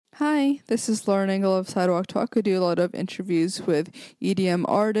Hi, this is Lauren Engel of Sidewalk Talk. I do a lot of interviews with EDM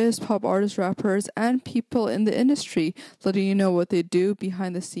artists, pop artists, rappers, and people in the industry, letting you know what they do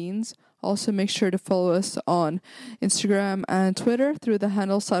behind the scenes. Also, make sure to follow us on Instagram and Twitter through the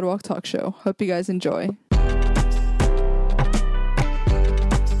handle Sidewalk Talk Show. Hope you guys enjoy.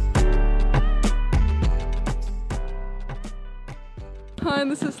 Hi,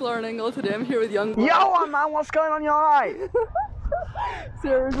 this is Lauren Engel. Today I'm here with Young Blood. Yo, man, what's going on? You alright? So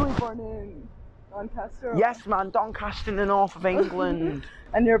you're originally born in Doncaster? Yes, man, Doncaster in the north of England.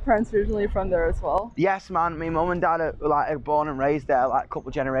 And your parents originally from there as well? Yes, man, my mum and dad are born and raised there, like a couple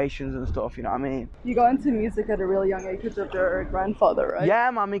of generations and stuff, you know what I mean? You got into music at a really young age because of your grandfather, right?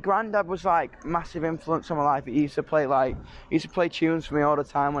 Yeah, man, my granddad was like massive influence on my life. He used to play tunes for me all the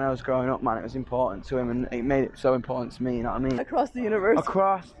time when I was growing up, man. It was important to him and it made it so important to me, you know what I mean? Across the universe.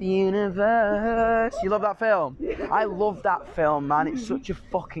 Across the universe. You love that film? Yeah. I love that film, man. It's such a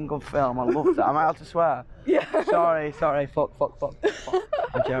fucking good film. I love that. Am I allowed to swear? Yeah. Sorry. Fuck.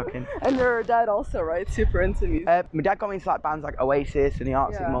 I'm joking. And your dad also, right? Super into music. My dad got me into like bands like Oasis and the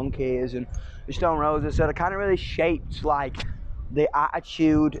Arctic Monkeys and the Stone Roses, so they kind of really shaped like the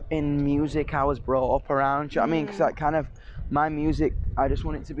attitude in music I was brought up around. Do you know what I mean? Because like kind of my music, I just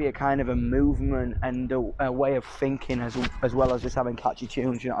want it to be a kind of a movement and a way of thinking as well as just having catchy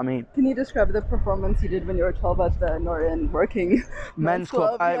tunes. You know what I mean? Can you describe the performance you did when you were 12 at the Norton Working Men's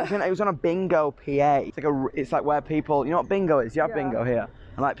Club? Yeah. It was on a bingo PA. It's like where people, you know what bingo is? You have bingo here.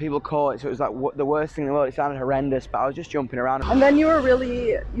 And like people call it, so it was like the worst thing in the world. It sounded horrendous, but I was just jumping around. And then you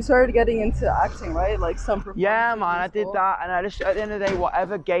started getting into acting, right? Like some performances. Yeah, man, I did that, and I just, at the end of the day,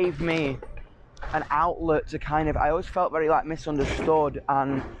 whatever gave me an outlet to kind of, I always felt very like misunderstood,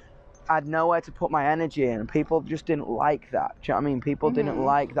 and I had nowhere to put my energy in, and people just didn't like that. Do you know what I mean? People didn't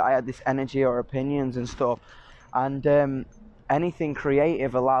like that I had this energy or opinions and stuff, and anything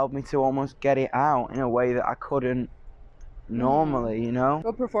creative allowed me to almost get it out in a way that I couldn't normally, you know?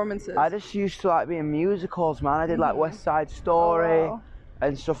 What performances? I just used to like being musicals, man. I did like West Side Story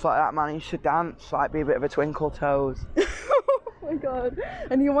and stuff like that, man. I used to dance, like be a bit of a twinkle toes. Oh my god.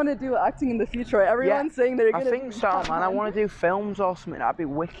 And you want to do acting in the future, right? Everyone's saying that you're going to I think so, man. I want to do films or something. That'd be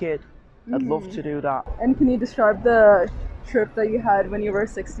wicked. I'd love to do that. And can you describe the trip that you had when you were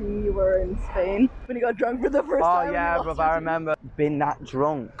 16? You were in Spain when you got drunk for the first time. Oh yeah, bro, I remember being that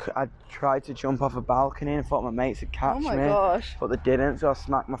drunk. I tried to jump off a balcony and thought my mates would catch me. Oh my gosh. But they didn't, so I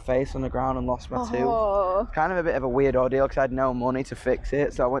smacked my face on the ground and lost my tooth. Kind of a bit of a weird ordeal because I had no money to fix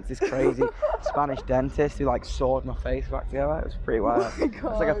it, so I went to this crazy Spanish dentist who like sawed my face back together. It was pretty wild. Oh my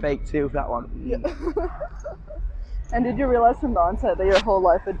god. It's like a fake tooth, that one. Yeah. And did you realize from the onset that your whole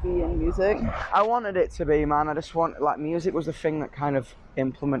life would be in music? I wanted it to be, man. I just like music was the thing that kind of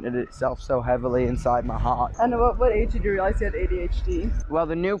implemented itself so heavily inside my heart. And what age did you realize you had ADHD? Well,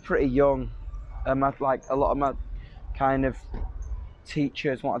 they knew pretty young. Like a lot of my kind of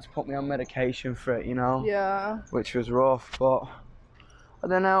teachers wanted to put me on medication for it, you know? Yeah. Which was rough, but I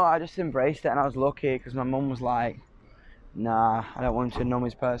don't know. I just embraced it, and I was lucky because my mum was like, nah, I don't want him to numb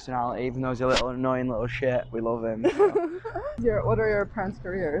his personality, even though he's a little annoying little shit. We love him. So. What are your parents'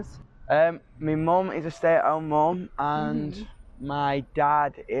 careers? My mum is a stay-at-home mum, and my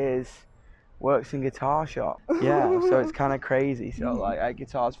dad works in guitar shop. Yeah, so it's kind of crazy. So like, I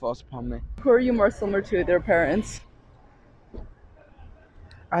guitars forced upon me. Who are you more similar to, their parents?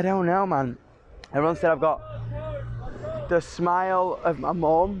 I don't know, man. Everyone said I've got the smile of my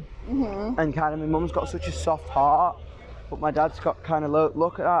mum, and kind of my mum's got such a soft heart. But my dad's got kind of,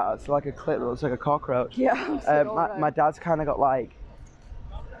 look at that, it's like a clit that looks like a cockroach. Yeah, my dad's kind of got like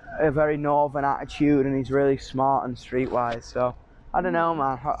a very northern attitude, and he's really smart and streetwise, so I don't know,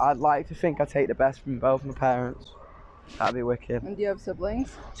 man. I'd like to think I take the best from both my parents. That'd be wicked. And do you have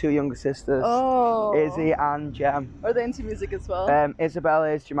siblings? 2 younger sisters, Izzy and Jem. Are they into music as well? Isabel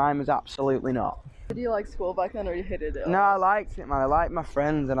is, Jemima's absolutely not. Did you like school back then, or you hated it? No, I liked it, man. I liked my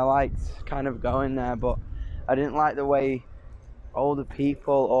friends, and I liked kind of going there, but I didn't like the way older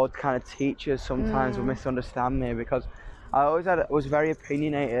people or kind of teachers sometimes would misunderstand me, because I always was very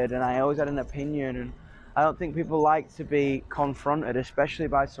opinionated, and I always had an opinion, and I don't think people like to be confronted, especially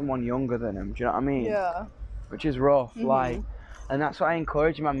by someone younger than them. Do you know what I mean? Yeah. Which is rough, like, and that's what I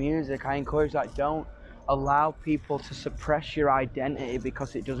encourage in my music. I encourage, like, don't allow people to suppress your identity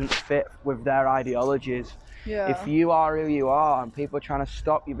because it doesn't fit with their ideologies. Yeah. If you are who you are and people are trying to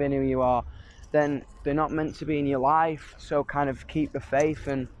stop you being who you are, then they're not meant to be in your life. So kind of keep the faith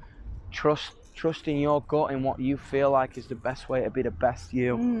and trust in your gut and what you feel like is the best way to be the best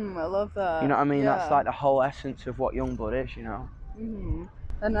you. I love that. You know what I mean? Yeah. That's like the whole essence of what Youngblood is, you know?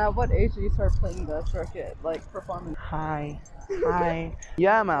 And at what age did you start playing the circuit, like performing? Hi. Hi.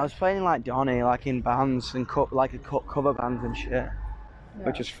 Yeah, man, I was playing like Donny, like in bands and cover bands and shit,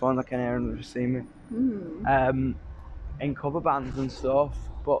 which is fun. Like anyone would see me. In cover bands and stuff,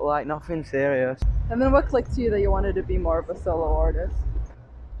 but like nothing serious. And then what clicked to you that you wanted to be more of a solo artist?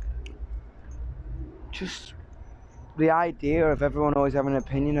 Just the idea of everyone always having an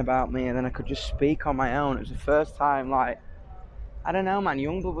opinion about me, and then I could just speak on my own. It was the first time, like, I don't know, man.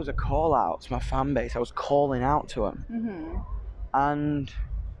 Youngblood was a call out to my fan base. I was calling out to them, and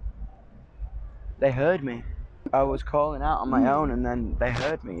they heard me. I was calling out on my own, and then they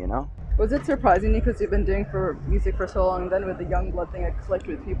heard me. You know. Was it surprising you because you've been doing music for so long, and then with the Youngblood thing, it clicked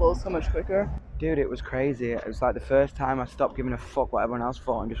with people so much quicker? Dude, it was crazy. It was like the first time I stopped giving a fuck what everyone else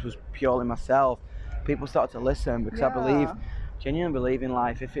thought and just was purely myself. People started to listen because I genuinely believe in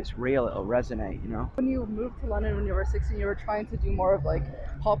life. If it's real, it'll resonate, you know? When you moved to London when you were 16, you were trying to do more of like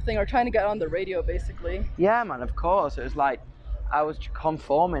pop thing or trying to get on the radio basically. Yeah, man, of course. It was like I was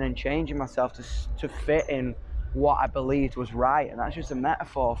conforming and changing myself to fit in what I believed was right. And that's just a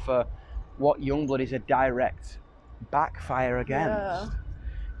metaphor for what Youngblood is a direct backfire against. Yeah.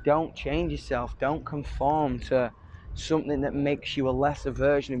 Don't change yourself. Don't conform to something that makes you a lesser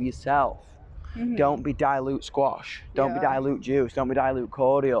version of yourself. Don't be dilute squash. Don't be dilute juice. Don't be dilute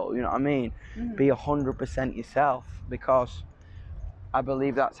cordial. You know what I mean? Be 100% yourself, because I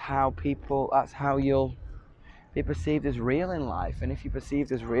believe that's how you'll be perceived as real in life. And if you're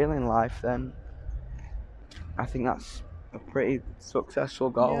perceived as real in life, then I think that's a pretty successful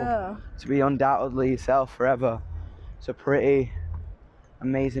goal. Yeah. To be undoubtedly yourself forever. It's a pretty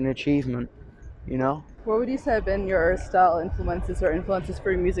amazing achievement, you know? What would you say have been your style influences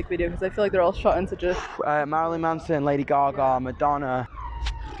for your music video? Because I feel like they're all shot in such a... Marilyn Manson, Lady Gaga, Madonna,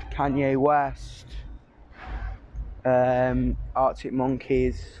 Kanye West, Arctic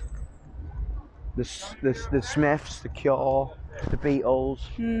Monkeys, the Smiths, The Cure, The Beatles.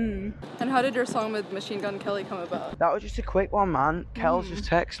 And how did your song with Machine Gun Kelly come about? That was just a quick one, man. Kels just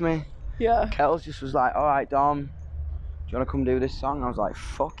texted me. Yeah. Kels just was like, alright Dom, do you want to come do this song? I was like,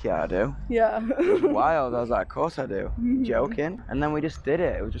 fuck yeah, I do. Yeah. It was wild. I was like, of course I do. Joking. And then we just did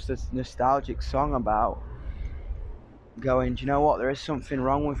it. It was just this nostalgic song about going, do you know what? There is something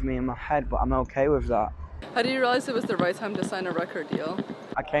wrong with me in my head, but I'm okay with that. How did you realize it was the right time to sign a record deal?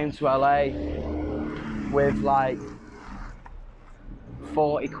 I came to LA with like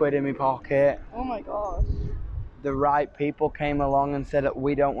 40 quid in my pocket. Oh my gosh. The right people came along and said that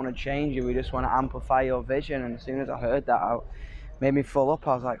we don't want to change you, we just want to amplify your vision. And as soon as I heard that, it made me full up.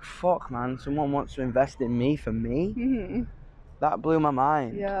 I was like, fuck man, someone wants to invest in me for me? That blew my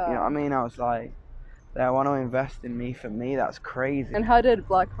mind. Yeah. You know what I mean? I was like, they want to invest in me for me, that's crazy. And how did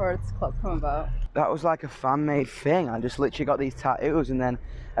Black Hearts Club come about? That was like a fan-made thing. I just literally got these tattoos, and then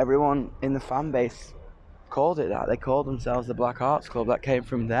everyone in the fan base called it that. They called themselves the Black Hearts Club. That came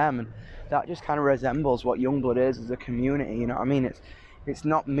from them, and that just kind of resembles what Youngblood is as a community. You know what I mean? It's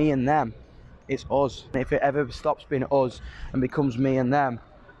not me and them, it's us. If it ever stops being us and becomes me and them,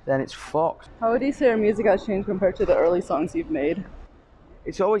 then it's fucked. How would you say your music has changed compared to the early songs you've made?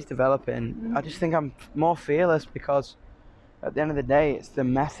 It's always developing. I just think I'm more fearless because at the end of the day, it's the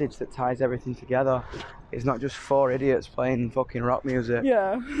message that ties everything together. It's not just four idiots playing fucking rock music.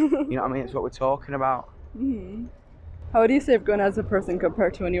 Yeah. You know what I mean? It's what we're talking about. How would you say you've grown as a person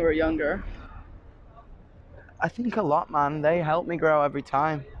compared to when you were younger? I think a lot, man. They help me grow every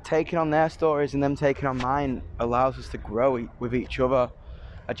time. Taking on their stories and them taking on mine allows us to grow with each other.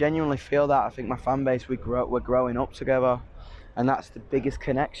 I genuinely feel that. I think my fan base, we're growing up together, and that's the biggest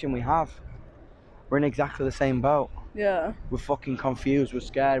connection we have. We're in exactly the same boat. Yeah. We're fucking confused, we're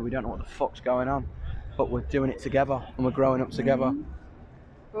scared, we don't know what the fuck's going on, but we're doing it together and we're growing up together.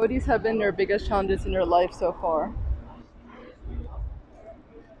 What would you say have been your biggest challenges in your life so far?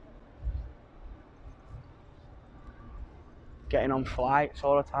 Getting on flights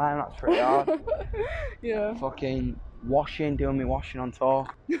all the time, that's pretty hard. Yeah. Fucking washing, doing me washing on tour.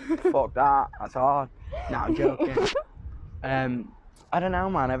 Fuck that, that's hard. No, I'm joking. I don't know,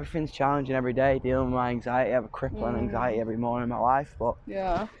 man. Everything's challenging every day. Dealing with my anxiety. I have a crippling anxiety every morning in my life, but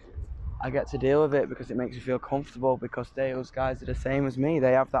yeah, I get to deal with it because it makes me feel comfortable, because those guys are the same as me.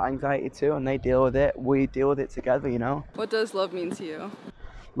 They have that anxiety too, and they deal with it. We deal with it together, you know? What does love mean to you?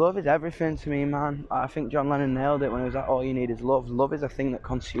 Love is everything to me, man. I think John Lennon nailed it when he was like, all you need is love. Love is a thing that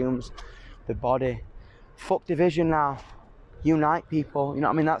consumes the body. Fuck division now. Unite people. You know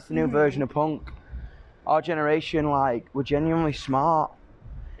what I mean? That's the new version of punk. Our generation, like, we're genuinely smart.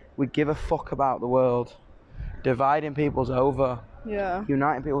 We give a fuck about the world. Dividing people's over. Yeah.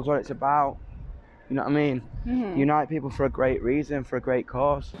 Uniting people's what it's about. You know what I mean? Unite people for a great reason, for a great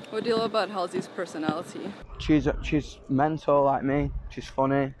cause. What do you love about Halsey's personality? She's mental like me. She's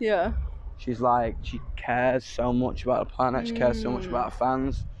funny. Yeah. She's like, she cares so much about the planet. She cares so much about her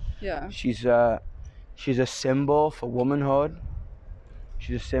fans. Yeah. She's a symbol for womanhood.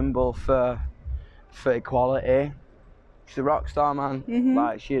 She's a symbol for equality. She's a rock star, man.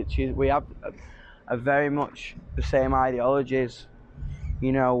 Like we have a very much the same ideologies.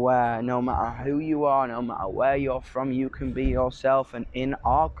 You know, where no matter who you are, no matter where you're from, you can be yourself. And in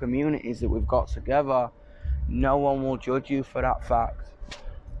our communities that we've got together, no one will judge you for that fact.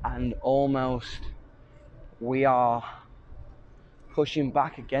 And almost we are pushing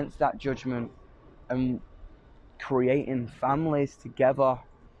back against that judgment and creating families together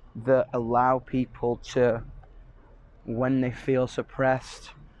that allow people to, when they feel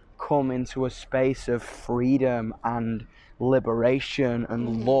suppressed, come into a space of freedom and liberation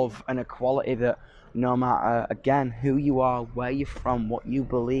and love and equality, that no matter, again, who you are, where you're from, what you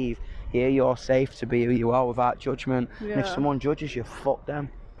believe, here you're safe to be who you are without judgment. And if someone judges you, fuck them.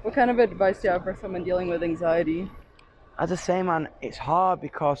 What kind of advice do you have for someone dealing with anxiety? As I say, man, it's hard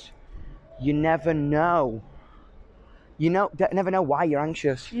because you never know. Never know why you're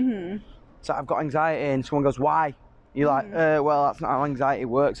anxious. So I've got anxiety and someone goes, why? You're like, well, that's not how anxiety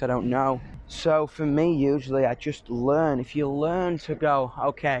works, I don't know. So for me, usually I just learn. If you learn to go,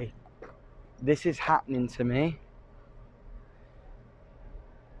 okay, this is happening to me,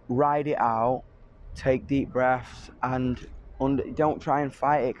 ride it out, take deep breaths, and don't try and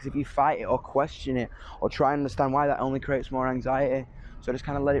fight it, because if you fight it or question it or try and understand why, that only creates more anxiety. So just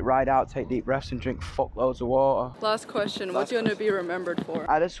kind of let it ride out, take deep breaths and drink fuckloads of water. Last question, what do you want to be remembered for?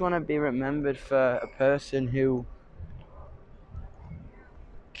 I just want to be remembered for a person who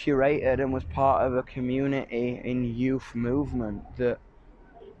curated and was part of a community in youth movement that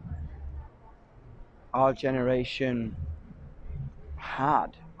our generation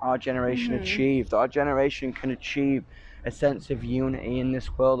had, our generation achieved. Our generation can achieve a sense of unity in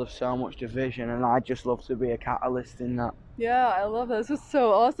this world of so much division, and I just love to be a catalyst in that. Yeah, I love that. This was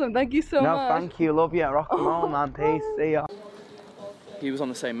so awesome. Thank you so much. No, thank you. Love you. Rock and roll, man. Peace. See ya. He was on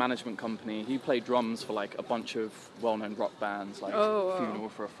the same management company. He played drums for like a bunch of well-known rock bands, like Funeral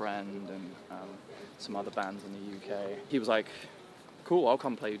for a Friend and some other bands in the UK. He was like, cool, I'll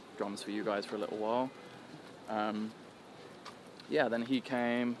come play drums for you guys for a little while. Yeah, then he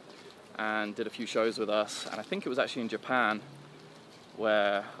came and did a few shows with us, and I think it was actually in Japan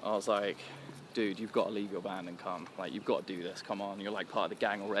where I was like, dude, you've got to leave your band and come. Like, you've got to do this, come on, you're like part of the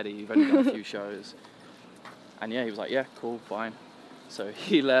gang already, you've only done a few shows. And yeah, he was like, yeah, cool, fine. So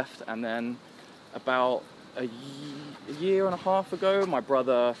he left, and then about a year and a half ago, my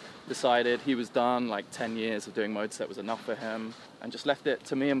brother decided he was done, like 10 years of doing Motorset was enough for him, and just left it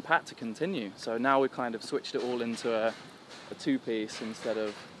to me and Pat to continue. So now we've kind of switched it all into a two-piece instead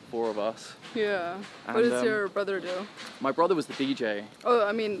of 4 of us. Yeah. And, what does your brother do? My brother was the DJ. Oh,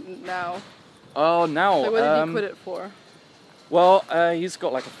 I mean now. Oh, now. Like, what did he quit it for? Well, he's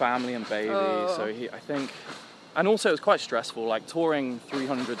got like a family and baby, so I think, and also it's quite stressful. Like touring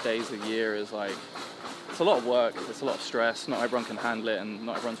 300 days a year is like, it's a lot of work, it's a lot of stress. Not everyone can handle it, and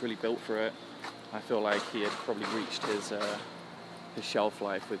not everyone's really built for it. I feel like he had probably reached his shelf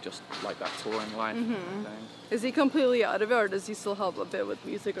life with just like that touring life thing. Is he completely out of it, or does he still help a bit with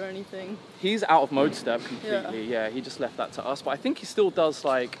music or anything? He's out of Modestep completely, yeah. He just left that to us, but I think he still does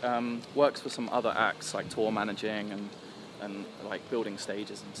like, works for some other acts, like tour managing and like building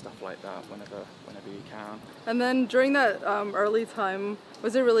stages and stuff like that whenever he can. And then during that early time,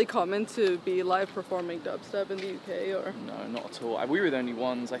 was it really common to be live performing dubstep in the UK, or? No, not at all. We were the only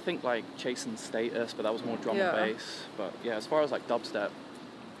ones. I think like Chase and Status, but that was more drum and bass. But yeah, as far as like dubstep,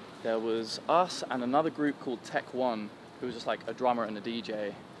 there was us and another group called Tech One, who was just like a drummer and a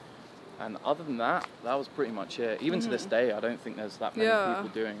DJ. And other than that, that was pretty much it. Even to this day, I don't think there's that many people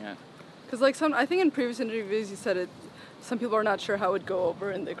doing it. Because like I think in previous interviews you said some people are not sure how it would go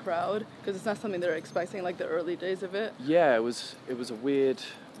over in the crowd because it's not something they're expecting, like the early days of it. Yeah, it was a weird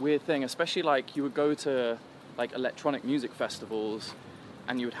thing, especially like you would go to like electronic music festivals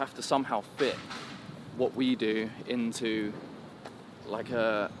and you would have to somehow fit what we do into like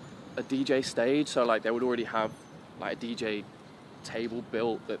a DJ stage. So like they would already have like a DJ table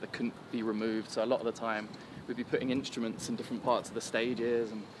built that couldn't be removed. So a lot of the time we'd be putting instruments in different parts of the stages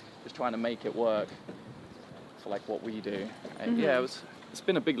and just trying to make it work for like what we do. And yeah, it's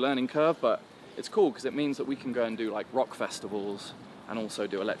been a big learning curve, but it's cool because it means that we can go and do like rock festivals and also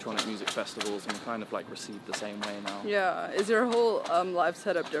do electronic music festivals, and kind of like receive the same way now. Yeah, is your whole live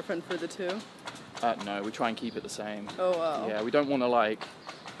setup different for the two? No, we try and keep it the same. Oh wow. Yeah, we don't want to like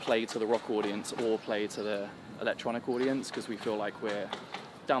play to the rock audience or play to the electronic audience, because we feel like we're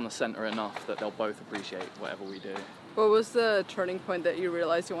down the center enough that they'll both appreciate whatever we do. What was the turning point that you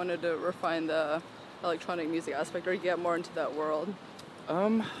realized you wanted to refine the electronic music aspect or get more into that world?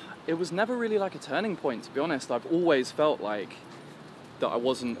 It was never really like a turning point, to be honest. I've always felt like that I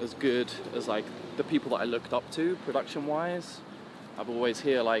wasn't as good as like the people that I looked up to production wise. I've always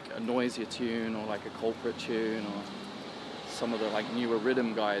hear like a noisier tune or like a Culprit tune or some of the like newer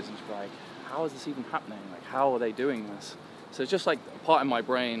rhythm guys and just be like, how is this even happening? Like, how are they doing this? So it's just like a part of my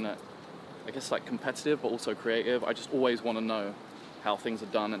brain that I guess like competitive but also creative. I just always want to know how things are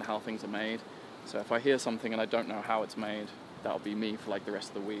done and how things are made. So if I hear something and I don't know how it's made, that'll be me for like the rest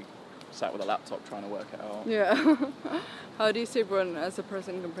of the week, sat with a laptop trying to work it out. Yeah. How do you see Brun as a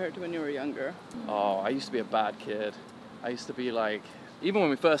person compared to when you were younger? Oh, I used to be a bad kid. I used to be like, even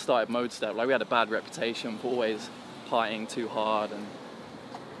when we first started Modestep, like we had a bad reputation for always partying too hard, and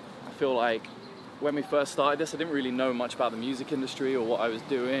I feel like when we first started this, I didn't really know much about the music industry or what I was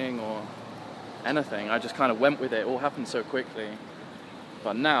doing or anything. I just kind of went with it. It all happened so quickly.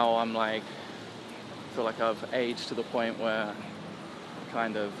 But now I'm like, I feel like I've aged to the point where I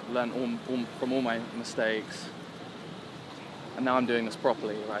kind of learned from all my mistakes. And now I'm doing this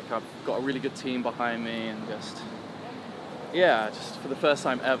properly. Like, I've got a really good team behind me, and just for the first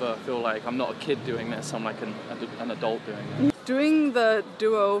time ever, I feel like I'm not a kid doing this, I'm like an adult doing it. Doing the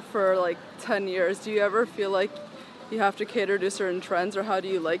duo for like 10 years, do you ever feel like you have to cater to certain trends, or how do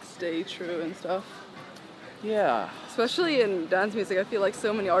you like stay true and stuff? Yeah. Especially in dance music, I feel like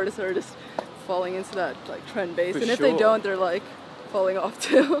so many artists are just falling into that like trend base, and if sure. they don't, they're like falling off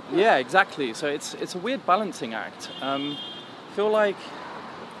too. Yeah, exactly. So it's a weird balancing act. I feel like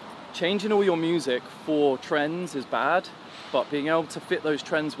changing all your music for trends is bad, but being able to fit those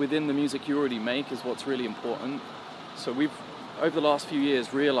trends within the music you already make is what's really important. So we've, over the last few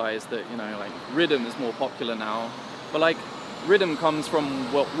years, realized that, you know, like rhythm is more popular now, but like rhythm comes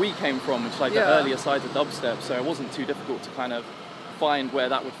from what we came from, which is like the earlier sides of dubstep, so it wasn't too difficult to kind of find where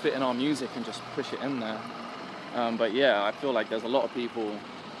that would fit in our music and just push it in there. But yeah, I feel like there's a lot of people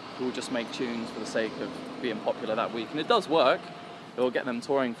who will just make tunes for the sake of being popular that week, and it does work. It will get them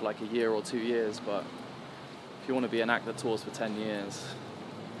touring for like a year or 2 years, but if you want to be an act that tours for 10 years,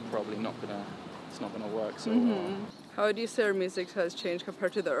 probably it's not gonna work so well. How would you say your music has changed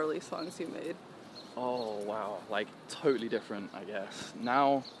compared to the early songs you made? Oh wow, like totally different, I guess.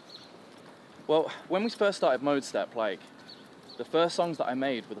 Now, well, when we first started Modestep, like the first songs that I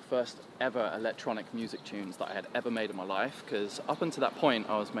made were the first ever electronic music tunes that I had ever made in my life, because up until that point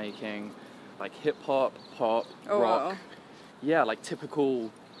I was making like hip hop, pop, rock. Wow. Yeah, like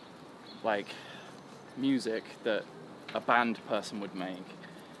typical like music that a band person would make.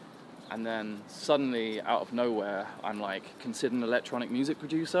 And then suddenly, out of nowhere, I'm like considered an electronic music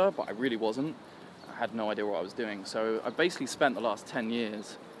producer, but I really wasn't. I had no idea what I was doing. So I basically spent the last 10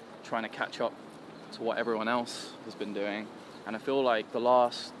 years trying to catch up to what everyone else has been doing. And I feel like the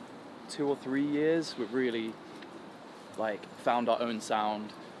last 2 or 3 years, we've really like found our own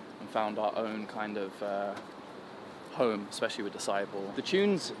sound and found our own kind of home, especially with Disciple. The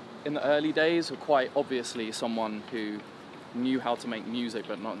tunes in the early days were quite obviously someone who knew how to make music,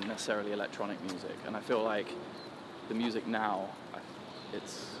 but not necessarily electronic music. And I feel like the music now,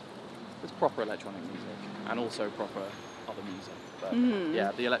 it's proper electronic music and also proper other music. But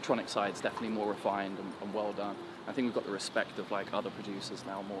yeah, the electronic side's definitely more refined and well done. I think we've got the respect of like other producers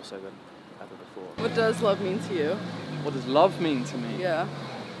now more so than ever before. What does love mean to you? What does love mean to me? Yeah.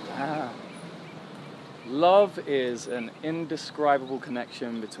 Love is an indescribable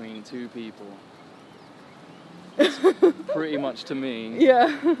connection between two people. It's pretty much to me.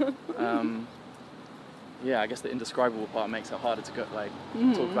 Yeah. Yeah, I guess the indescribable part makes it harder to go, like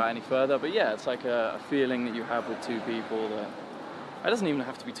talk about any further. But yeah, it's like a feeling that you have with two people that it doesn't even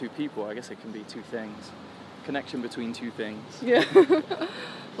have to be two people. I guess it can be two things. Connection between two things. Yeah.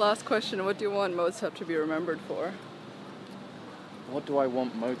 Last question, what do you want Modestep to be remembered for? What do I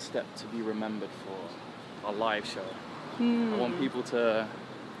want Modestep to be remembered for? A live show. I want people to,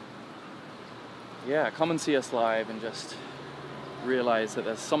 come and see us live and just realize that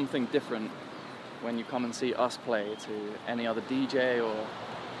there's something different when you come and see us play to any other DJ or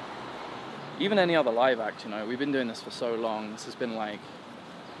even any other live act. You know, we've been doing this for so long. This has been like,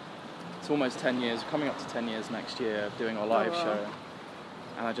 it's almost 10 years, coming up to 10 years next year of doing our live show.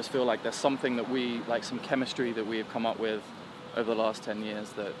 And I just feel like there's something that we, like some chemistry that we have come up with over the last 10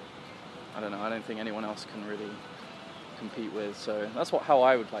 years that, I don't know, I don't think anyone else can really compete with. So that's how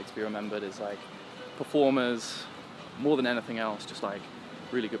I would like to be remembered, is like performers, more than anything else, just like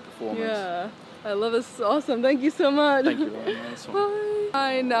really good performance. Yeah, I love it. This is awesome. Thank you so much. Thank you, Lauren. Nice one. Hi.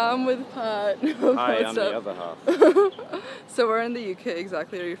 Hi, now I'm with Pat. Hi, I'm What's the up? other half. So we're in the UK.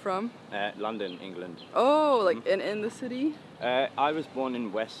 Exactly. Where are you from? London, England. Oh, like in the city? I was born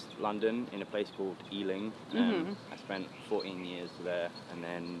in West London in a place called Ealing. I spent 14 years there, and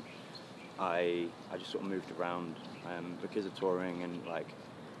then I just sort of moved around because of touring and like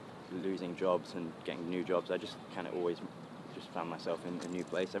losing jobs and getting new jobs. I just kind of always just found myself in a new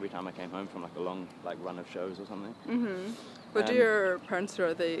place every time I came home from like a long like run of shows or something. What do your parents do?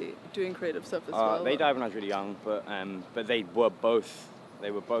 Are they doing creative stuff as well? They died when I was really young, but they were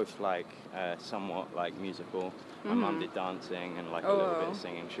both like somewhat like musical. My mum did dancing and like a little bit of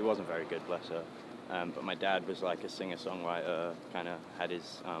singing. She wasn't very good, bless her. But my dad was like a singer-songwriter, kind of had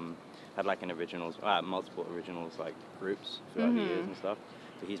his had like an originals, multiple originals like groups throughout the years and stuff.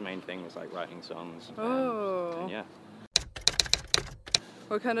 So his main thing was like writing songs. And yeah.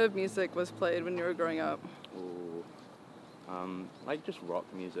 What kind of music was played when you were growing up? Ooh. Like just rock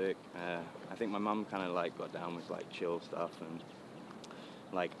music. I think my mum kind of like got down with like chill stuff, and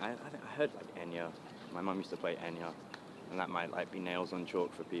like I heard like Enya. My mum used to play Enya, and that might like be nails on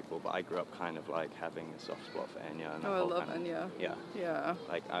chalk for people, but I grew up kind of like having a soft spot for Enya. And I love Enya. Yeah. Yeah.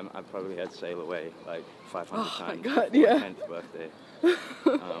 Like I probably had Sail Away like 500 times my God, for yeah. my 10th birthday.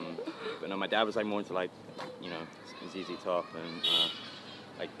 But no, my dad was like more into like, you know, ZZ Top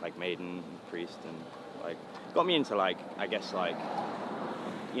and like Maiden and Priest, and like got me into like, I guess like,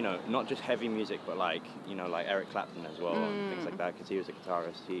 you know, not just heavy music, but like, you know, like Eric Clapton as well and things like that, because he was a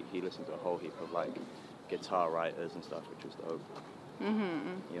guitarist. He listened to a whole heap of like guitar writers and stuff, which was dope.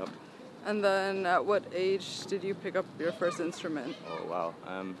 Yep. And then at what age did you pick up your first instrument? Oh wow.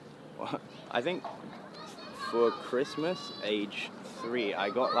 Well, I think for Christmas, age 3, I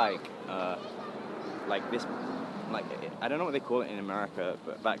got like this, like I don't know what they call it in America,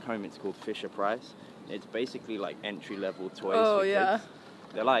 but back home it's called Fisher Price. It's basically like entry-level toys for kids.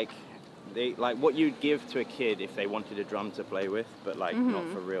 They're like what you'd give to a kid if they wanted a drum to play with, but like not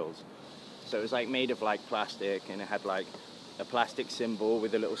for reals. So it was like made of like plastic, and it had like a plastic cymbal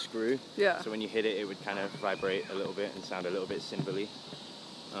with a little screw. Yeah. So when you hit it, it would kind of vibrate a little bit and sound a little bit cymbally.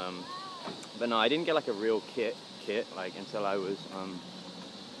 But no, I didn't get like a real kit like until I was.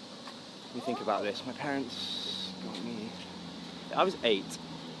 Let me think about this. My parents got me. I was 8.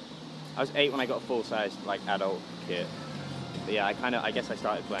 I was 8 when I got a full-size like adult kit. But yeah, I guess I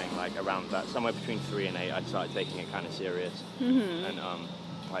started playing like around that, somewhere between 3 and 8. I started taking it kind of serious, and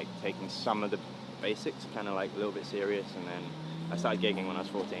like taking some of the basics kind of like a little bit serious, and then I started gigging when I was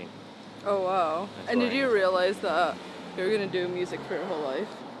 14. Oh wow! And did you realize that you were gonna do music for your whole life?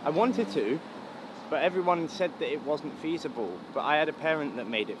 I wanted to, but everyone said that it wasn't feasible. But I had a parent that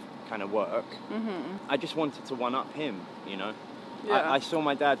made it kind of work. I just wanted to one-up him, you know. Yeah. I saw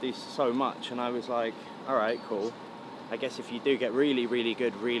my dad do so much, and I was like, all right, cool. I guess if you do get really, really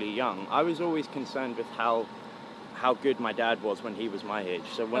good really young. I was always concerned with how good my dad was when he was my age.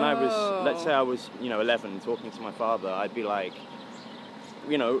 So when I was, let's say I was, you know, 11 talking to my father, I'd be like,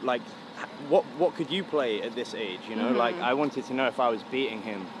 you know, like, what could you play at this age, you know? Like, I wanted to know if I was beating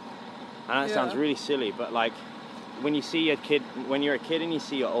him. And that sounds really silly, but like, when you're a kid and you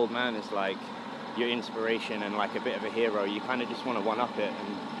see your old man as like your inspiration and like a bit of a hero, you kind of just want to one-up it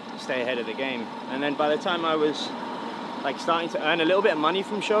and stay ahead of the game. And then by the time I was like starting to earn a little bit of money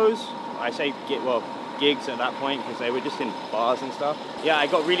from shows, I say gigs at that point, because they were just in bars and stuff. Yeah, I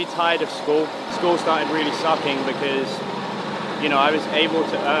got really tired of school. School started really sucking because, you know, I was able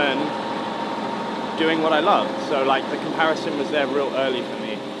to earn doing what I loved. So like the comparison was there real early for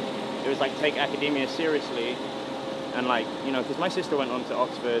me. It was like take academia seriously, and like, you know, because my sister went on to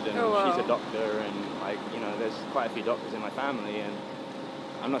Oxford and she's a doctor, and like, you know, there's quite a few doctors in my family, and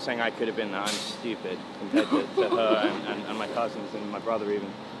I'm not saying I could have been that. I'm stupid compared to her and my cousins and my brother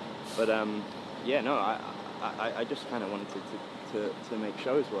even. But yeah, no, I just kind of wanted to make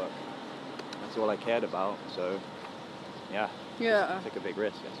shows work. That's all I cared about. So yeah, took a big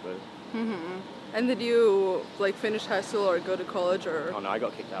risk, I suppose. And did you like finish high school or go to college or? Oh no, I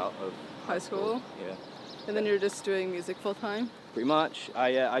got kicked out of high school. Yeah. And then you're just doing music full time? Pretty much.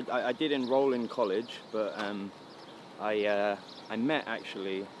 I did enroll in college, but I met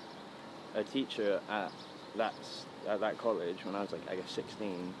actually a teacher at that college when I was like, I guess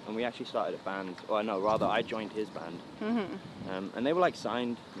 16, and we actually started a band. Or no, rather I joined his band. And they were like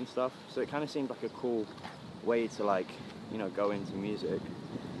signed and stuff, so it kind of seemed like a cool way to like, you know, go into music.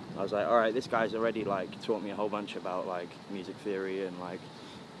 I was like, all right, this guy's already like taught me a whole bunch about like music theory, and like,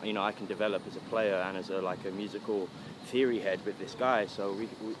 you know, I can develop as a player and as a like a musical theory head with this guy. So we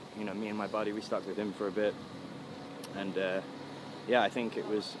you know, me and my buddy, we stuck with him for a bit, and yeah, I think it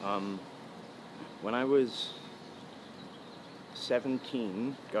was when I was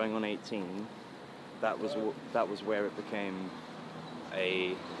 17, going on 18. That was where it became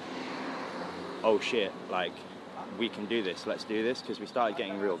a, oh shit, like, we can do this, let's do this, because we started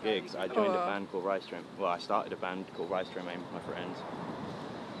getting real gigs. I joined a band called Rystrom. Well, I started a band called Rystrom with my friends.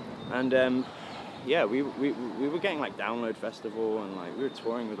 And yeah, we were getting like Download Festival, and like we were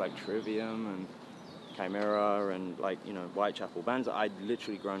touring with like Trivium and Chimera and like, you know, Whitechapel, bands that I'd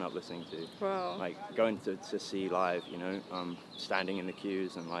literally grown up listening to. Wow. Like going to see live, you know, standing in the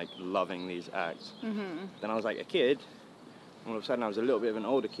queues and like loving these acts. Mm-hmm. Then I was like a kid, all of a sudden I was a little bit of an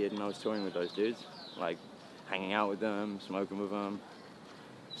older kid, and I was touring with those dudes, like hanging out with them, smoking with them.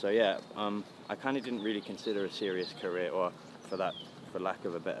 So yeah, I kind of didn't really consider a serious career, or for lack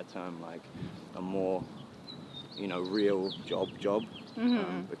of a better term, like a more, you know, real job.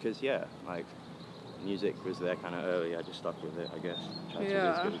 Mm-hmm. Because yeah, like music was there kind of early. I just stuck with it, I guess. Tried to be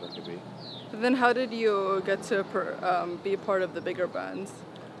as good as I could be. Then how did you get to be a part of the bigger bands,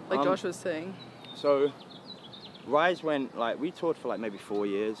 like Josh was saying? So Rise went, like, we toured for like maybe 4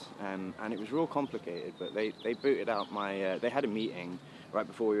 years, and it was real complicated, but they booted out my, they had a meeting right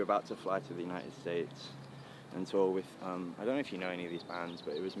before we were about to fly to the United States and tour with, I don't know if you know any of these bands,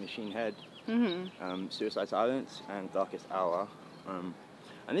 but it was Machine Head, Suicide Silence, and Darkest Hour.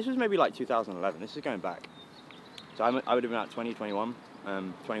 And this was maybe like 2011, this is going back. So I would have been about 21,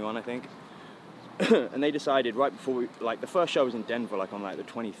 I think. And they decided right before we, like, the first show was in Denver, like on like the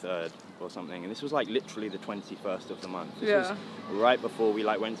 23rd or something, and this was like literally the 21st of the month. This was right before we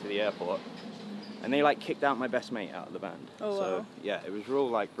like went to the airport, and they like kicked out my best mate out of the band. Oh, so wow. yeah, it was real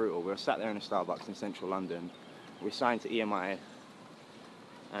like brutal. We were sat there in a Starbucks in central London. We signed to EMI,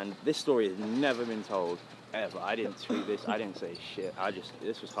 and this story has never been told ever. I didn't tweet this, I didn't say shit.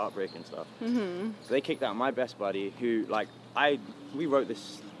 This was heartbreaking stuff. Mm-hmm. So they kicked out my best buddy, who like we wrote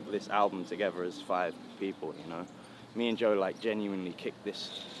this album together as 5 people, you know. Me and Joe like genuinely kicked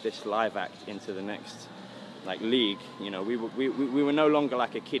this live act into the next like league, you know. We were no longer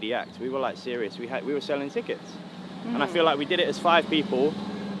like a kiddie act. We were like serious. We were selling tickets. And I feel like we did it as 5 people,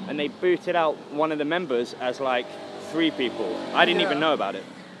 and they booted out one of the members as like 3 people. I didn't even know about it.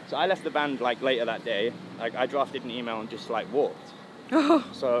 So I left the band like later that day. Like I drafted an email and just like walked.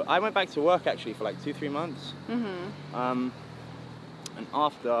 So I went back to work actually for like 2-3 months. And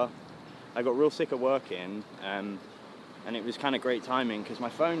after, I got real sick of working, and it was kind of great timing because my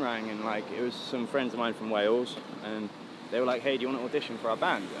phone rang, and like it was some friends of mine from Wales, and they were like, hey, do you want to audition for our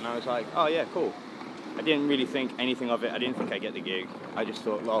band? And I was like, oh yeah, cool. I didn't really think anything of it. I didn't think I'd get the gig. I just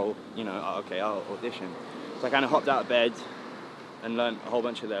thought, lol, you know, okay, I'll audition. So I kind of hopped out of bed and learned a whole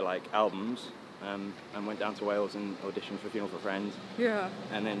bunch of their like albums, and went down to Wales and auditioned for Funeral for Friends. Yeah.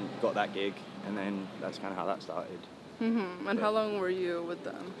 And then got that gig, and then that's kind of how that started. Mm-hmm. And how long were you with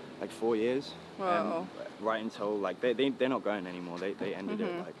them? Like 4 years. Wow. Right until like they're not going anymore. They ended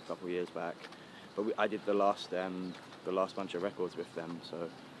it like a couple of years back. But I did the last bunch of records with them, so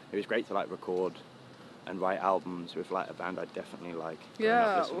it was great to like record and write albums with like a band I definitely like.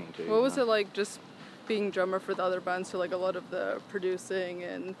 Yeah. What was it like just being drummer for the other bands? So like a lot of the producing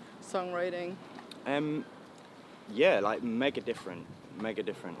and songwriting. Yeah, like mega different.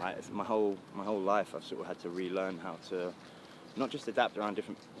 Like my whole life I've sort of had to relearn how to not just adapt around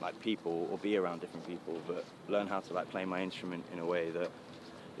different like people or be around different people, but learn how to like play my instrument in a way that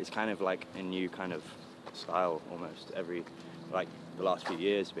is kind of like a new kind of style almost. Like the last few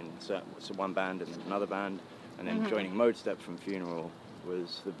years been so one band and another band, and then joining Modestep from Funeral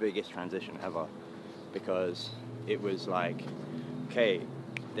was the biggest transition ever, because it was like, okay,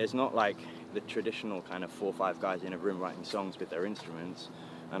 there's not like the traditional kind of 4 or 5 guys in a room writing songs with their instruments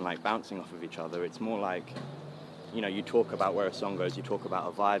and like bouncing off of each other. It's more like, you know, you talk about where a song goes, you talk about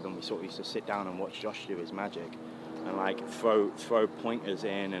a vibe, and we sort of used to sit down and watch Josh do his magic and like throw pointers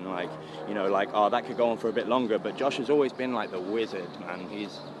in, and like, you know, like, oh, that could go on for a bit longer. But Josh has always been like the wizard, man.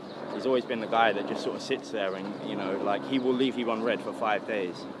 He's always been the guy that just sort of sits there and, you know, like he will leave you on red for 5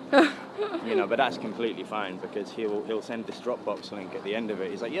 days. You know, but that's completely fine, because he'll send this Dropbox link at the end of it.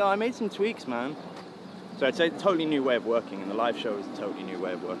 He's like, yeah, I made some tweaks, man. So it's a totally new way of working, and the live show is a totally new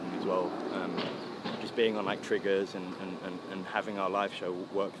way of working as well. Just being on like triggers and having our live show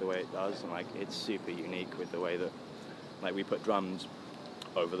work the way it does, and like it's super unique with the way that like we put drums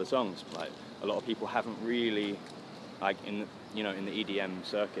over the songs. Like a lot of people haven't really, like in the EDM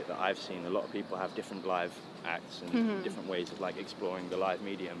circuit that I've seen, a lot of people have different live acts and different ways of like exploring the live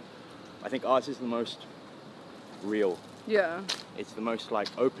medium. I think ours is the most real. Yeah. It's the most like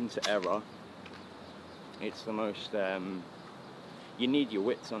open to error. It's the most, you need your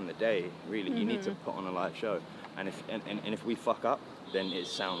wits on the day, really. You need to put on a live show. and if we fuck up, then it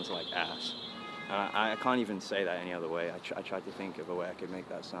sounds like ass. And I can't even say that any other way. I tried to think of a way I could make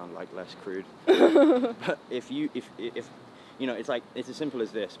that sound like less crude. But if you know, it's like, it's as simple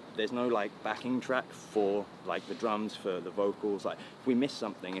as this. There's no like backing track for like the drums, for the vocals. Like if we miss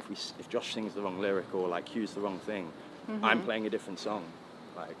something, if Josh sings the wrong lyric or like cues the wrong thing, I'm playing a different song.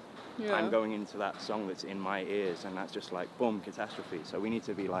 Like I'm going into that song that's in my ears, and that's just like boom, catastrophe. So we need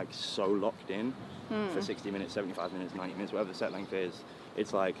to be like so locked in for 60 minutes, 75 minutes, 90 minutes, whatever the set length is.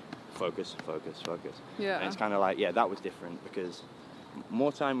 It's like focus, focus, focus. Yeah. And it's kind of like, yeah, that was different because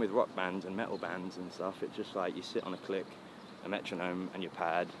more time with rock bands and metal bands and stuff, it's just like you sit on a click, a metronome and your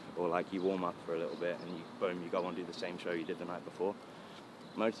pad, or like you warm up for a little bit and you boom, you go on do the same show you did the night before.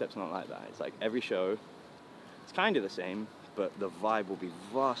 Modestep's not like that. It's like every show, it's kind of the same, but the vibe will be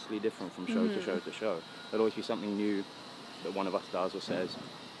vastly different from show to show to show. There'll always be something new that one of us does or says,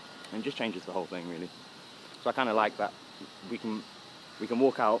 and it just changes the whole thing really. So I kind of like that. We can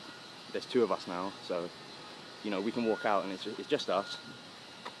walk out. There's two of us now, so you know we can walk out and it's just us.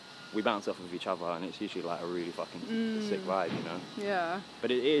 We bounce off of each other, and it's usually like a really fucking sick vibe, you know. Yeah.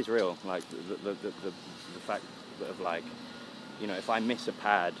 But it is real, like the fact of like, you know, if I miss a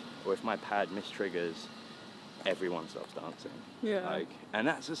pad or if my pad mistriggers, everyone stops dancing. Yeah. Like, and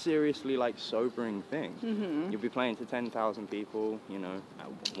that's a seriously like sobering thing. You'll be playing to 10,000 people, you know,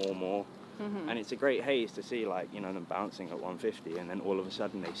 or more. And it's a great haze to see, like, you know, them bouncing at 150 and then all of a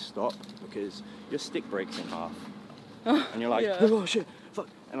sudden they stop because your stick breaks in half. And you're like, oh shit, fuck.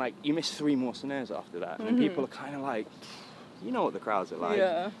 And like, you miss 3 more snares after that. And people are kind of like, you know what the crowds are like.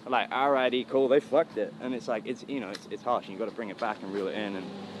 Yeah. They're like, alrighty, cool, they fucked it. And it's like, it's, you know, it's harsh and you've got to bring it back and reel it in. And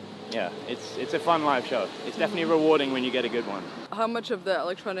yeah, it's a fun live show. It's definitely rewarding when you get a good one. How much of the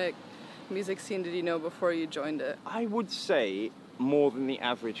electronic music scene did you know before you joined it? I would say more than the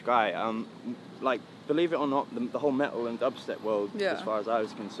average guy. Like, believe it or not, the whole metal and dubstep world, as far as I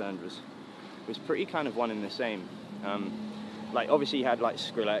was concerned, was pretty kind of one and the same. Like, obviously you had like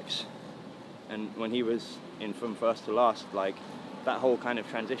Skrillex, and when he was in From First to Last, like that whole kind of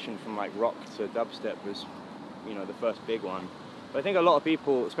transition from like rock to dubstep was, you know, the first big one. But I think a lot of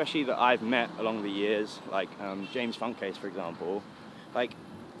people, especially that I've met along the years, like James Funkcase, for example, like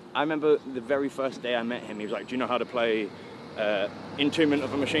I remember the very first day I met him, he was like, do you know how to play Entombment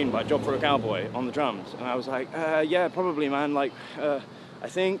of a Machine by Job for a Cowboy on the drums? And I was like, yeah, probably, man, like, I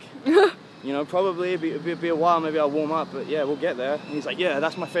think, you know, probably, it'll be a while, maybe I'll warm up, but yeah, we'll get there. And he's like, yeah,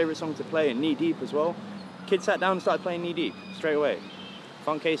 that's my favourite song to play, and Knee Deep as well. Kid sat down and started playing Knee Deep straight away.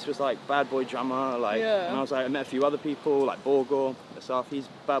 Funkcase was like bad boy drummer, like, and I was like, I met a few other people, like Borgor, Asaf, he's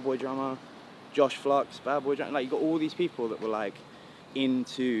bad boy drummer, Josh Flux, bad boy drummer, like, you got all these people that were like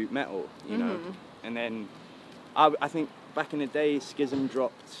into metal, you know, and then I think back in the day, Schism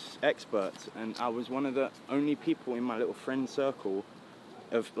dropped Expert, and I was one of the only people in my little friend circle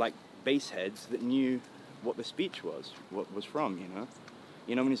of like bass heads that knew what the speech was, what was from, you know.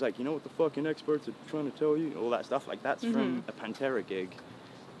 You know, when he's like, you know what the fucking experts are trying to tell you, all that stuff, like that's from a Pantera gig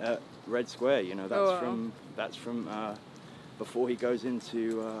at Red Square, you know, that's from before he goes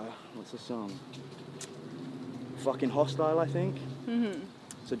into, what's the song? Fucking Hostile, I think.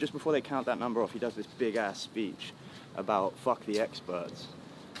 So just before they count that number off, he does this big ass speech about fuck the experts.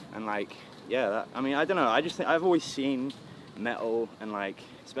 And like, yeah, that, I mean, I don't know, I just think I've always seen metal and like,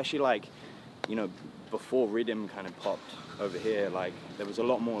 especially like, you know, before rhythm kind of popped over here, like there was a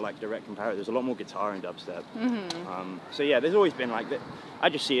lot more like direct comparison, there's a lot more guitar in dubstep. So yeah, there's always been like that. I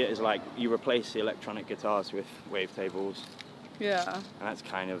just see it as like you replace the electronic guitars with wavetables. Yeah. And that's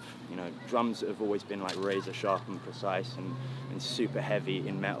kind of, you know, drums have always been like razor sharp and precise and super heavy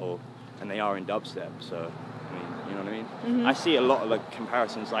in metal, and they are in dubstep, so I mean, you know what I mean? I see a lot of like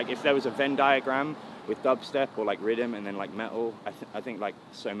comparisons, like if there was a Venn diagram with dubstep or like rhythm and then like metal, I think like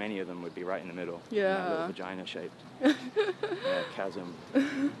so many of them would be right in the middle. Yeah. In that little vagina shaped chasm.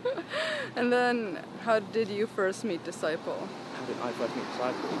 And then how did you first meet Disciple? How did I first meet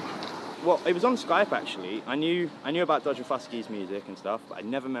Disciple? Well, it was on Skype actually. I knew about Dodger Fusky's music and stuff, but I'd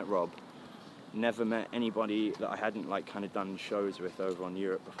never met Rob. Never met anybody that I hadn't like kind of done shows with over on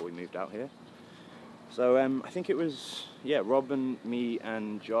Europe before we moved out here. So I think it was, yeah, Rob and me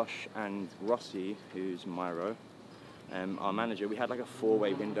and Josh and Rossi, who's Myro, our manager. We had like a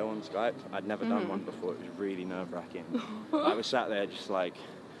 4-way window on Skype. I'd never done one before. It was really nerve-wracking. I was sat there just like,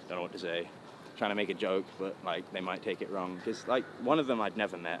 don't know what to say, trying to make a joke, but like they might take it wrong. Because like one of them I'd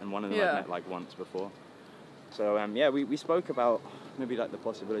never met, and one of them I'd met like once before. So yeah, we spoke about maybe like the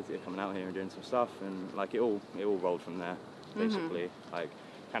possibility of coming out here and doing some stuff, and like it all rolled from there, basically. Like,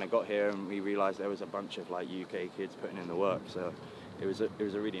 kind of got here and we realised there was a bunch of like UK kids putting in the work, so it was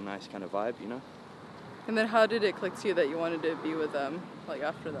a really nice kind of vibe, you know. And then how did it click to you that you wanted to be with them, like,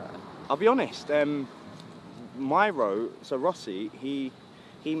 after that? I'll be honest, Myro, so Rossi,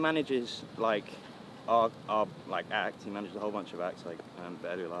 he manages like our like act. He manages a whole bunch of acts like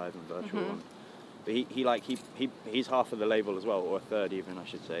Barely Alive and Virtual. But he's half of the label as well, or a third even, I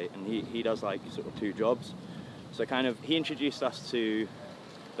should say. And he does like sort of two jobs. So kind of he introduced us to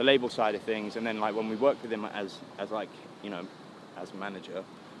the label side of things, and then like when we worked with him as like, you know, as manager,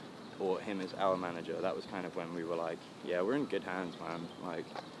 or him as our manager, that was kind of when we were like, yeah, we're in good hands, man. Like,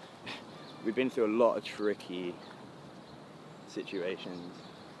 we've been through a lot of tricky situations,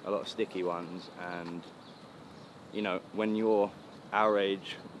 a lot of sticky ones, and you know, when you're our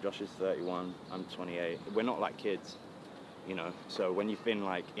age, Josh is 31, I'm 28, we're not like kids, you know, so when you've been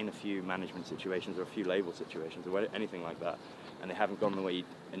like in a few management situations or a few label situations or anything like that, and they haven't gone the way you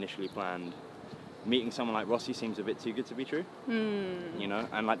initially planned, meeting someone like Rossi seems a bit too good to be true, you know,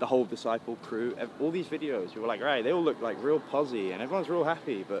 and like the whole Disciple crew, all these videos, you were like, right, they all look like real posy and everyone's real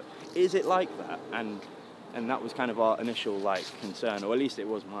happy, but is it like that? And that was kind of our initial like concern, or at least it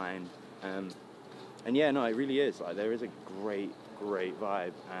was mine. And yeah, no, it really is. Like, there is a great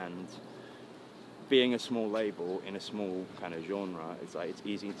vibe, and being a small label in a small kind of genre, it's like it's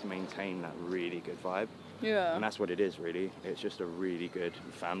easy to maintain that really good vibe. Yeah. And that's what it is, really. It's just a really good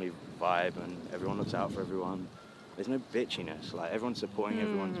family vibe, and everyone looks out for everyone. There's no bitchiness. Like, everyone's supporting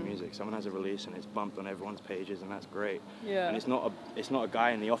everyone's music. Someone has a release and it's bumped on everyone's pages, and that's great. Yeah. And it's not a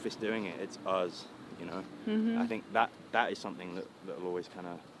guy in the office doing it. It's us, you know. I think that is something that'll always kind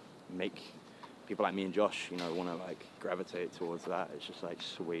of make people like me and Josh, you know, want to like gravitate towards that. It's just like,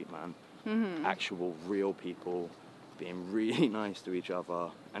 sweet, man. Actual real people being really nice to each other,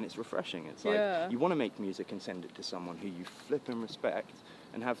 and it's refreshing. It's like, you want to make music and send it to someone who you flip and respect,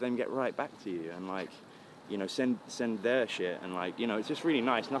 and have them get right back to you, and like, you know, send their shit, and like, you know, it's just really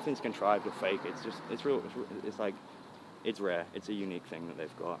nice. Nothing's contrived or fake. It's real. It's like, it's rare. It's a unique thing that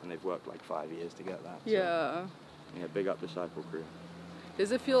they've got, and they've worked like 5 years to get that. So, yeah, big up Disciple crew.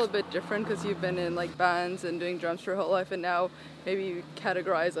 Does it feel a bit different because you've been in like bands and doing drums for your whole life, and now maybe you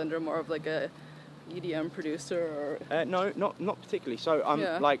categorize under more of like a EDM producer? Or no, not particularly. So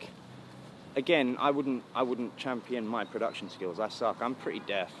I'm like, again, I wouldn't champion my production skills. I suck. I'm pretty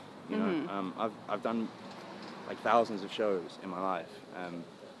deaf. You know, I've done like thousands of shows in my life.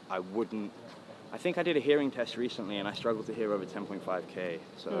 I think I did a hearing test recently, and I struggled to hear over 10.5K.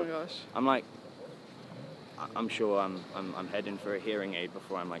 So oh my gosh. I'm like, I'm sure I'm heading for a hearing aid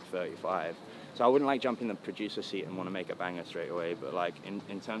before I'm like 35. So I wouldn't like jump in the producer seat and want to make a banger straight away. But like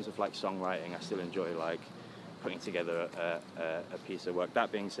in terms of like songwriting, I still enjoy like putting together a piece of work.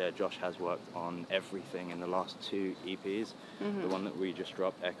 That being said, Josh has worked on everything in the last 2 EPs. The one that we just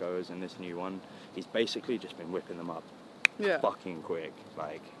dropped, Echoes, and this new one. He's basically just been whipping them up fucking quick.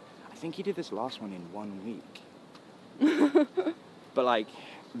 Like, I think he did this last one in 1 week. But like,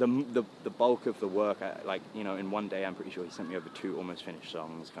 the bulk of the work, like, you know, in one day, I'm pretty sure he sent me over 2 almost finished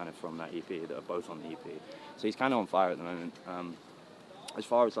songs kind of from that EP that are both on the EP. So he's kind of on fire at the moment. As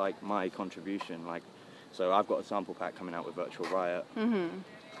far as like my contribution, like, so I've got a sample pack coming out with Virtual Riot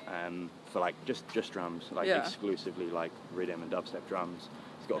for like just drums, like exclusively like rhythm and dubstep drums.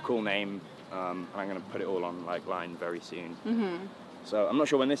 It's got a cool name, and I'm going to put it all on like line very soon. So I'm not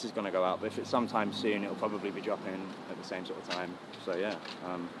sure when this is going to go out, but if it's sometime soon, it'll probably be dropping at the same sort of time. So yeah,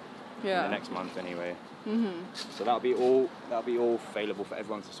 in the next month anyway. So that'll be all available for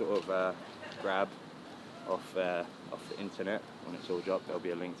everyone to sort of grab off the internet when it's all dropped. There'll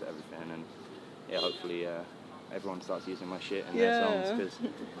be a link to everything, and yeah, hopefully everyone starts using my shit in their songs,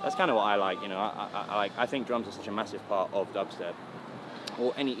 because that's kind of what I like. You know, I think drums are such a massive part of dubstep,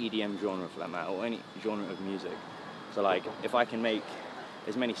 or any EDM genre for that matter, or any genre of music. So like, if I can make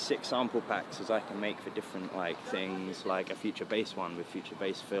as many 6 sample packs as I can make for different like things, like a future bass one with future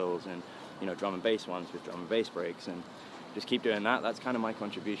bass fills, and you know, drum and bass ones with drum and bass breaks, and just keep doing that. That's kind of my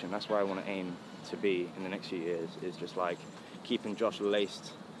contribution. That's where I want to aim to be in the next few years, is just like keeping Josh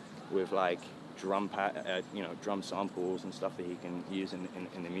laced with like drum samples and stuff that he can use in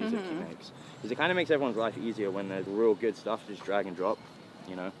the music he makes. Because it kind of makes everyone's life easier when there's real good stuff to just drag and drop,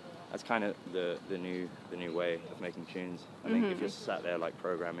 you know. That's kind of the new way of making tunes. I think if you're sat there like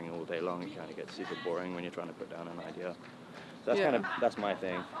programming all day long, it kind of gets super boring when you're trying to put down an idea. So that's my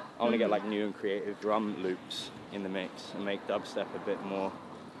thing. I want to get like new and creative drum loops in the mix and make dubstep a bit more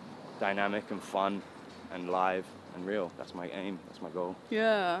dynamic and fun and live and real. That's my aim. That's my goal.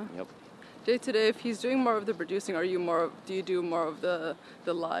 Yeah. Yep. Day to day, if he's doing more of the producing, do you do more of the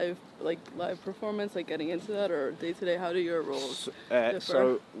live performance, like getting into that, or day to day, how do your roles differ?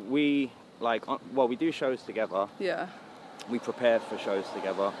 So we we do shows together. Yeah. We prepare for shows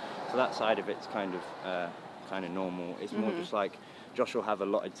together. So that side of it's kind of normal. It's more just like Josh will have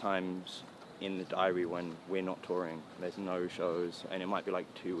allotted times in the diary when we're not touring. There's no shows, and it might be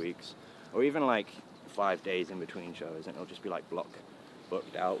like 2 weeks, or even like 5 days in between shows, and it'll just be like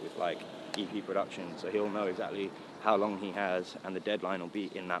booked out with like EP production. So he'll know exactly how long he has, and the deadline will be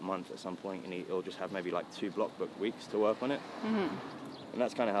in that month at some point, and he'll just have maybe like 2 block book weeks to work on it. And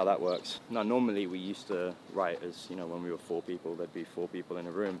that's kind of how that works. Now, normally we used to write as, you know, when we were 4 people, there'd be 4 people in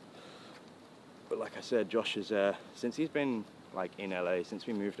a room. But like I said, Josh is, since he's been like in LA, since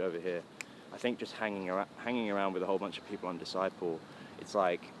we moved over here, I think just hanging around with a whole bunch of people on Disciple, it's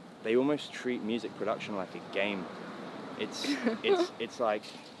like they almost treat music production like a game. It's like,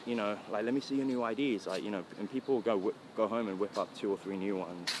 you know, like, let me see your new IDs, like, you know, and people go home and whip up 2 or 3 new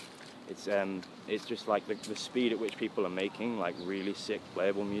ones. It's just like the speed at which people are making like really sick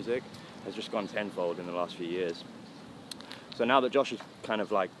playable music has just gone tenfold in the last few years. So now that Josh is kind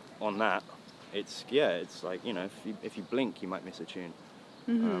of like on that, it's like, you know, if you blink, you might miss a tune.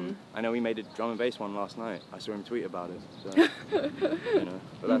 I know he made a drum and bass one last night. I saw him tweet about it. So, you know,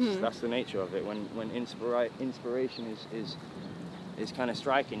 but that's the nature of it. When inspiration is kind of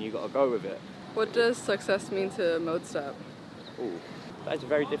striking, you got to go with it. What does success mean to Modestep? Ooh, that's a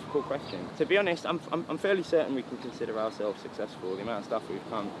very difficult question. To be honest, I'm fairly certain we can consider ourselves successful. The amount of stuff we've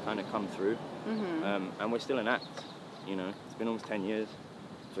come through, and we're still an act. You know, it's been almost 10 years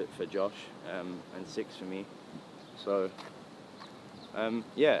for Josh, and 6 for me. So.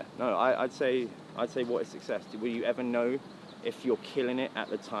 I'd say what is success? Will you ever know if you're killing it at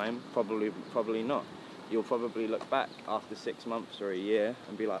the time? Probably not. You'll probably look back after 6 months or a year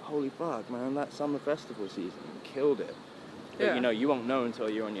and be like, holy fuck, man, that summer festival season, killed it. But, you know, you won't know until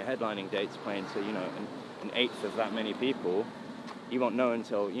you're on your headlining dates playing to, you know, an eighth of that many people. You won't know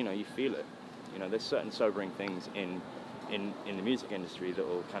until, you know, you feel it. You know, there's certain sobering things in the music industry that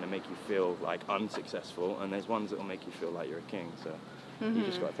will kind of make you feel like unsuccessful, and there's ones that will make you feel like you're a king. So you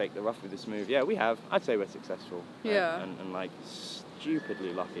just got to take the rough with the smooth. Yeah, I'd say we're successful. Yeah. And like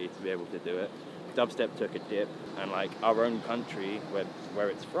stupidly lucky to be able to do it. Dubstep took a dip, and like our own country, where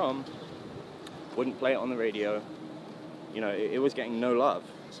it's from, wouldn't play it on the radio. You know, it was getting no love.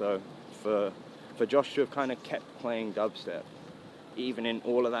 So for Josh to have kind of kept playing dubstep, even in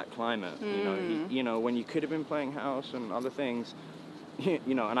all of that climate, you know, when you could have been playing house and other things,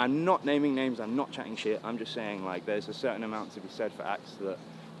 you know, and I'm not naming names, I'm not chatting shit, I'm just saying, like, there's a certain amount to be said for acts that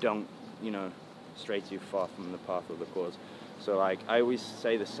don't, you know, stray too far from the path of the cause. So, like, I always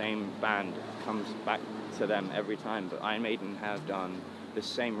say the same band comes back to them every time, but Iron Maiden have done the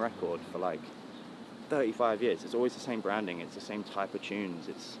same record for, like, 35 years. It's always the same branding, it's the same type of tunes,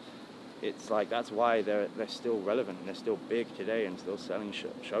 it's like, that's why they're still relevant and they're still big today and still selling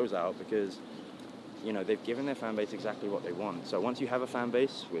shows out, because, you know, they've given their fan base exactly what they want. So once you have a fan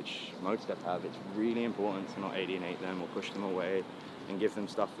base, which Modestep have, it's really important to not alienate them or push them away and give them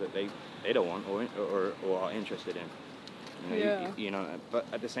stuff that they don't want or are interested in. You know, you know, but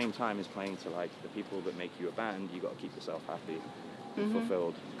at the same time as playing to like the people that make you a band, you got to keep yourself happy and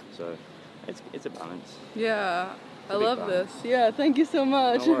fulfilled. So it's a balance. Yeah. I love this. Yeah, thank you so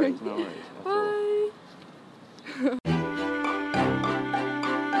much. No worries. Bye.